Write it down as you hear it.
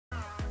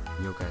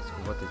Yo guys,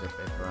 what is up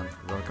everyone?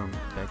 Welcome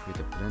back with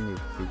a brand new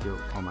video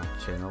on my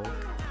channel.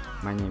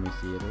 My name is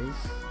Serie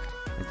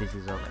and this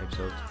is our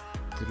episode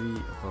 3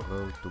 of our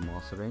road to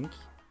master rank.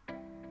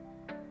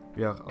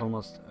 We are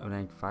almost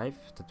rank 5,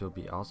 that will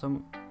be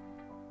awesome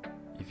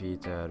if we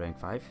hit rank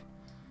 5.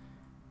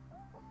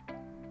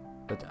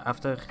 But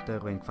after the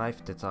rank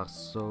 5, that are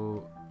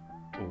so...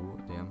 oh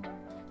damn.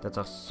 That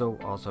are so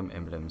awesome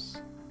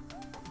emblems.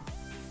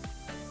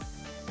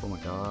 Oh my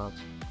god.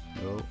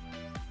 No.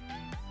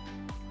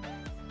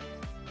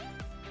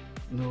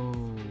 No.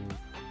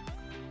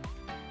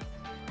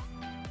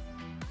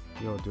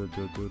 Yo, dude.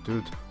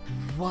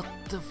 What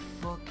the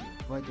fuck?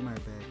 Right in my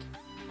back.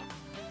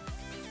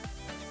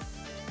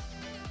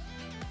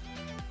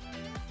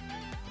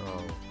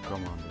 Oh,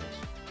 come on, dude.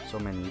 So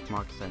many hit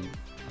marks and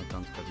I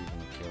don't get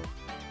even a kill.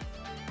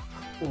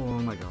 Oh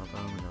my god.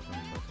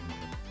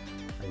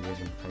 I hear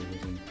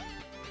him.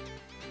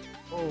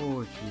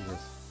 Oh,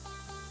 Jesus.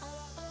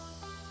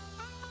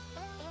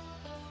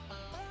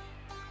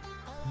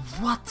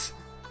 What?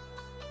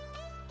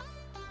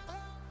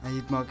 I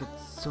hit market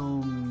so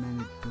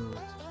many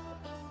bullets.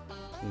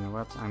 You know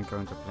what? I'm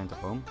going to plant a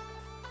bomb.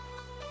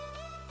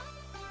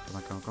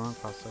 Come on,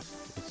 faster.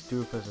 It's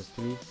 2 versus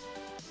 3.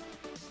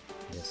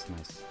 Yes,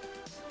 nice.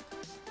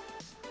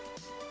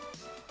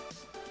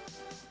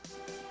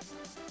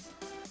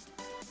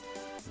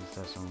 Is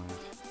there somewhere?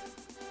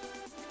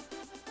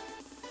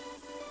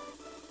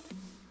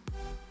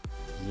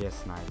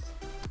 Yes, nice.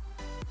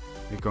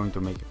 We're going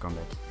to make a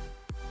comeback.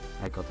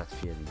 I got that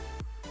feeling.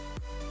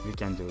 We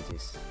can do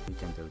this.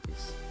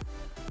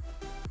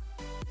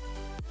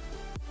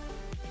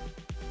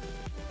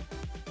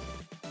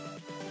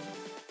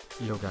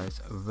 Yo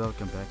guys,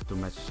 welcome back to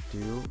match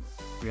 2.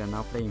 We are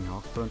now playing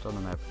Hardpoint on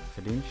the map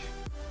Flinch.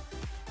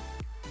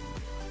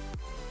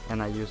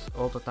 And I use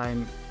all the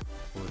time...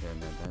 oh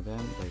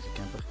there's a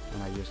camper.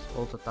 And I use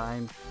all the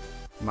time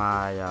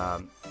my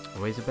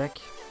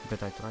Razorback.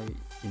 But I try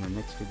in the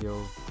next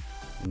video,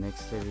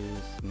 next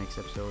series, next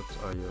episode,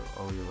 or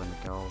you wanna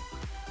call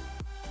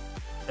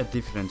a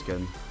different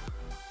gun.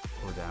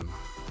 Oh damn.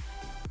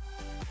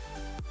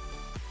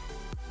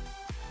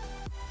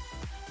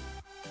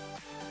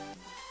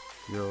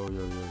 Yo.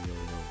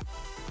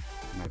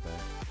 My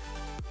bad.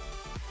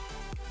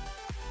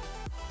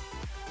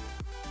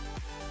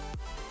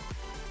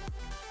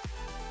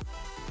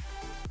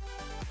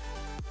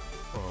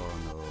 Oh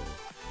no.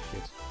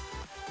 Shit.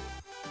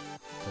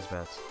 That's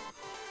bad.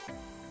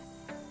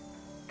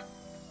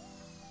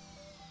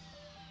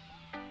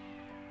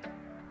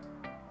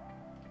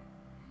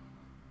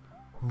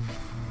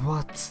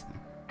 What?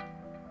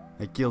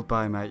 I killed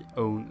by my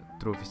own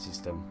trophy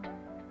system.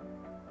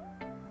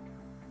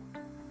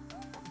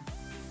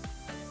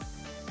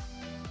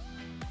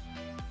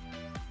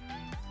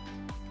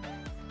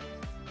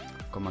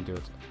 Come on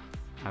dude,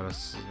 I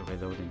was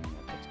reloading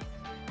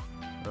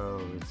it.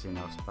 Oh, it's in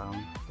our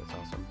spawn, that's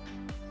awesome.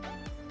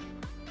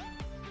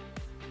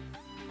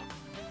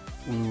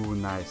 Ooh,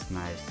 nice.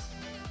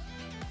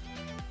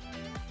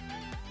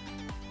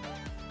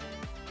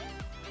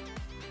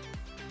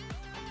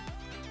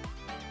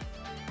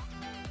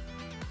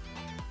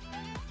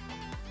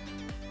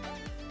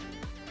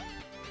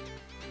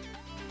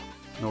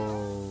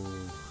 No,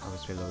 I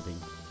was reloading.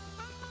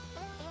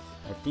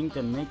 I think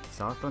the next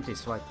hardpoint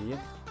is right here.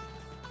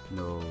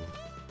 No.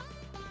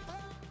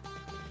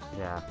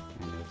 Yeah,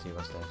 I knew he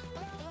was there.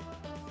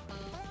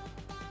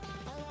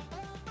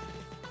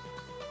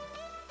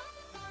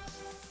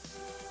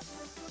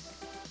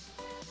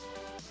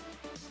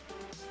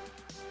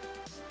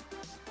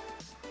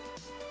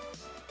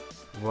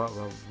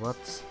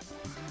 What?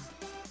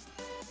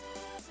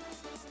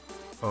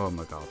 Oh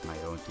my god, my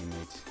own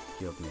teammate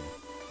killed me.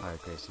 I'm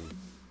crazy.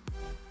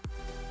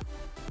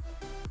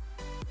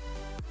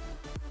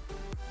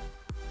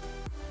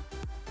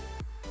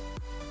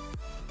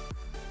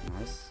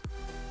 Nice.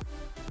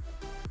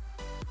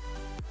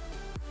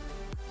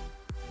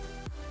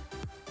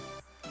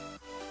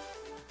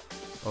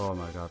 Oh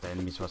my god, the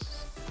enemies was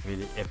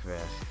really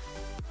everywhere.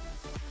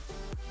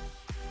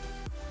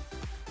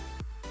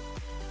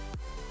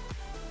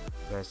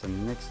 Where's the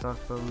next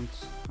hardpoint?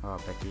 Oh,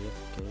 back here,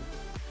 okay.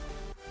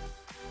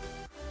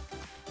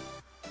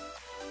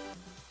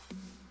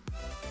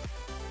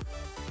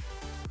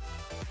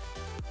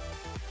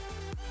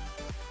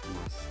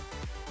 Nice.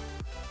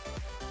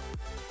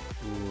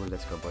 Ooh,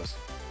 let's go boys.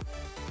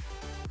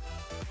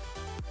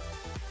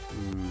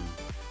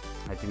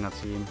 I did not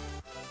see him.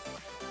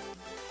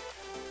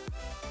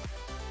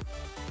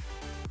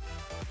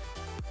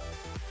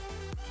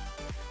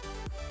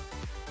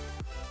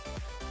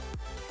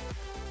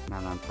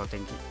 Man, I'm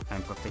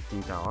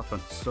protecting the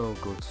hardpoint so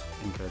good,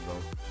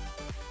 incredible.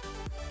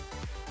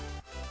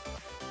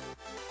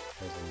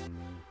 There's an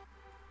enemy.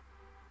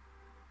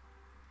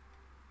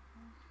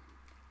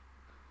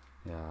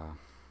 Yeah,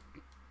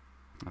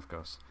 of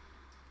course.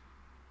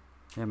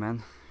 Yeah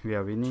man, we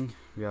are winning.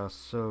 We are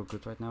so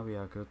good right now, we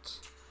are good.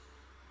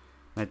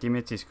 My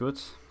teammate is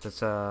good,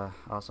 that's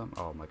awesome.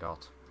 Oh my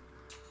god.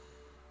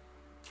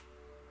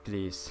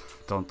 Please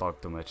don't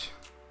talk too much.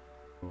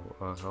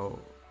 Oh,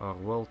 our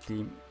whole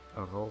team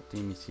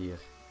is here.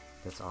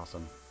 That's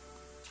awesome.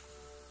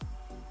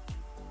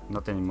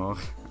 Not anymore.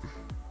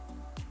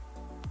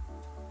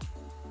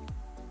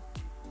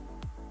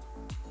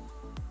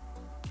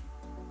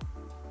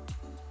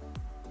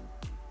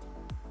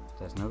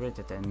 There's no way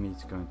that the enemy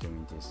is going to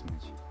win this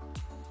match.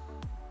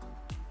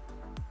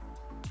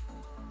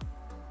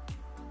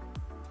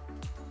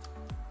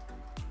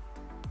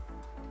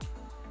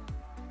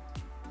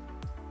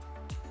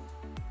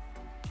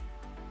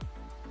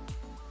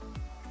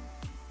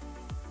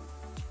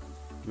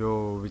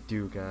 Yo, with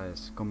you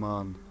guys, come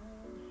on.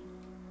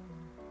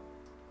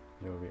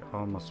 Yo, we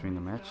almost win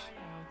the match.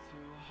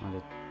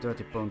 Only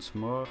 30 points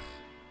more.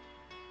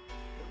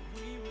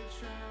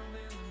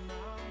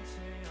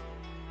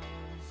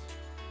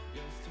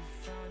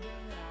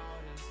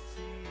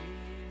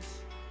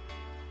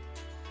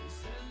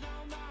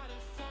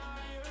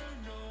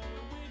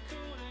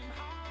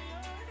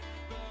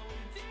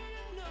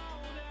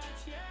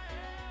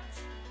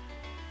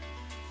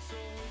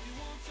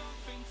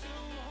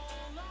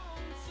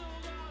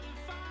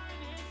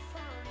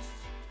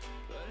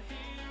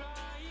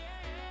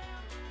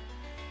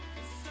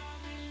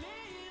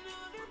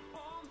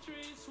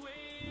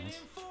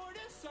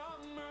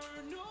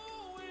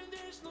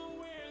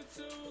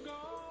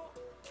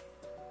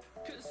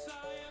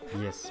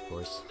 Yes,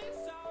 boys,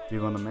 we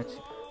won the match.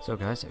 So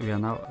guys, we are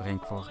now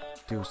ranked for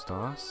 2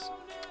 stars.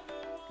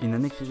 In the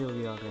next video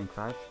we are rank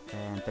 5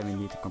 and then we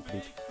need to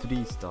complete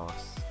 3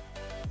 stars.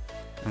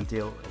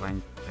 Until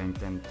rank 10,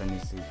 then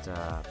is it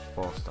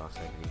 4 stars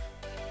I believe.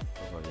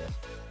 Oh yes.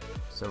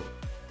 So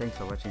thanks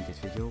for watching this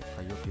video,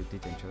 I hope you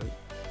did enjoy.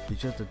 Be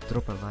sure to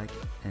drop a like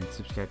and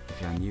subscribe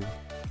if you are new.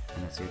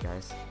 And I'll see you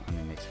guys on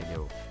the next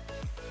video.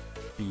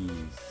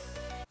 Peace.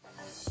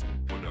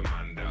 When a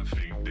man that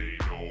think they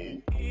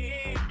know,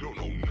 don't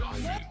know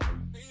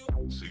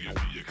nothing. So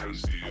you can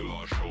steal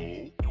our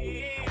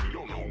show.